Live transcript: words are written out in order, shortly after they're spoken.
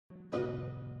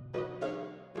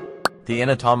The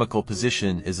anatomical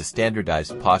position is a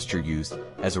standardized posture used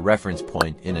as a reference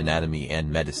point in anatomy and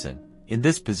medicine. In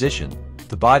this position,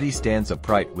 the body stands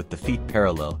upright with the feet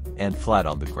parallel and flat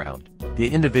on the ground. The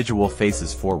individual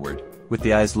faces forward, with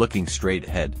the eyes looking straight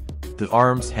ahead. The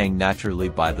arms hang naturally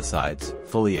by the sides,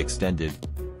 fully extended,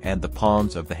 and the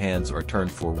palms of the hands are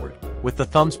turned forward. With the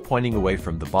thumbs pointing away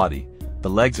from the body, the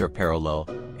legs are parallel,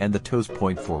 and the toes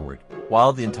point forward,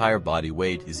 while the entire body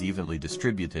weight is evenly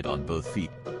distributed on both feet.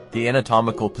 The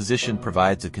anatomical position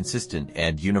provides a consistent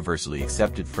and universally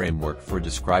accepted framework for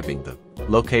describing the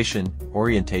location,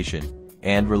 orientation,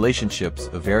 and relationships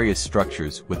of various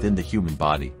structures within the human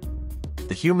body.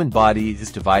 The human body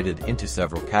is divided into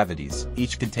several cavities,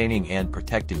 each containing and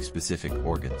protecting specific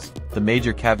organs. The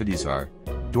major cavities are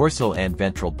dorsal and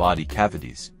ventral body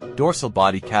cavities. Dorsal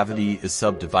body cavity is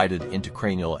subdivided into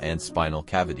cranial and spinal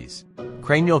cavities.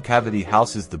 Cranial cavity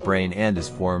houses the brain and is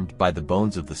formed by the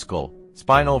bones of the skull.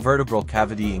 Spinal vertebral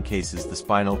cavity encases the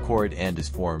spinal cord and is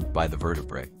formed by the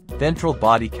vertebrae. Ventral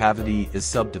body cavity is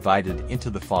subdivided into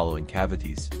the following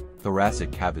cavities.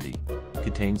 Thoracic cavity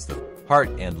contains the heart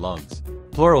and lungs.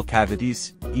 Pleural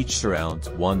cavities, each surrounds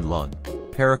one lung.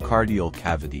 Pericardial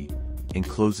cavity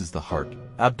encloses the heart.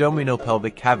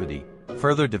 Abdominopelvic cavity,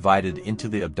 further divided into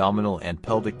the abdominal and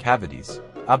pelvic cavities.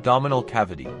 Abdominal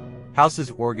cavity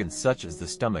houses organs such as the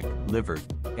stomach, liver,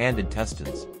 and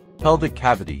intestines. Pelvic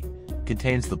cavity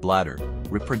contains the bladder,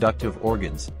 reproductive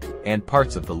organs, and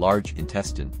parts of the large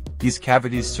intestine. These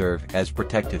cavities serve as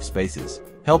protective spaces,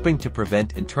 helping to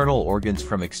prevent internal organs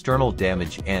from external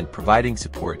damage and providing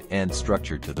support and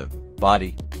structure to the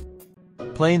body.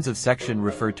 Planes of section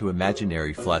refer to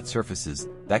imaginary flat surfaces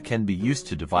that can be used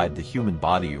to divide the human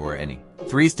body or any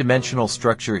three-dimensional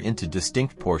structure into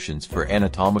distinct portions for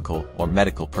anatomical or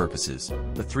medical purposes.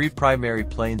 The three primary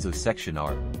planes of section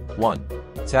are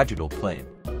 1. Sagittal plane,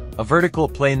 a vertical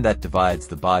plane that divides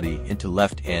the body into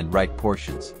left and right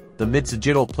portions. The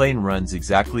mid-sagittal plane runs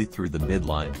exactly through the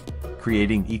midline,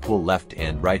 creating equal left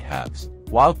and right halves,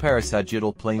 while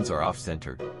parasagittal planes are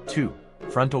off-center. 2.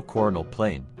 Frontal coronal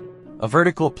plane, a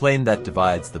vertical plane that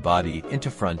divides the body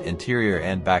into front anterior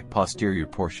and back posterior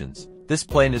portions. This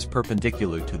plane is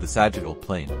perpendicular to the sagittal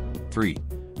plane. 3.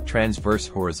 Transverse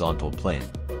horizontal plane,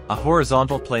 a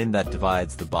horizontal plane that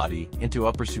divides the body into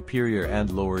upper superior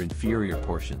and lower inferior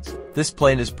portions. This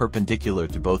plane is perpendicular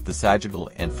to both the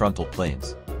sagittal and frontal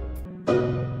planes.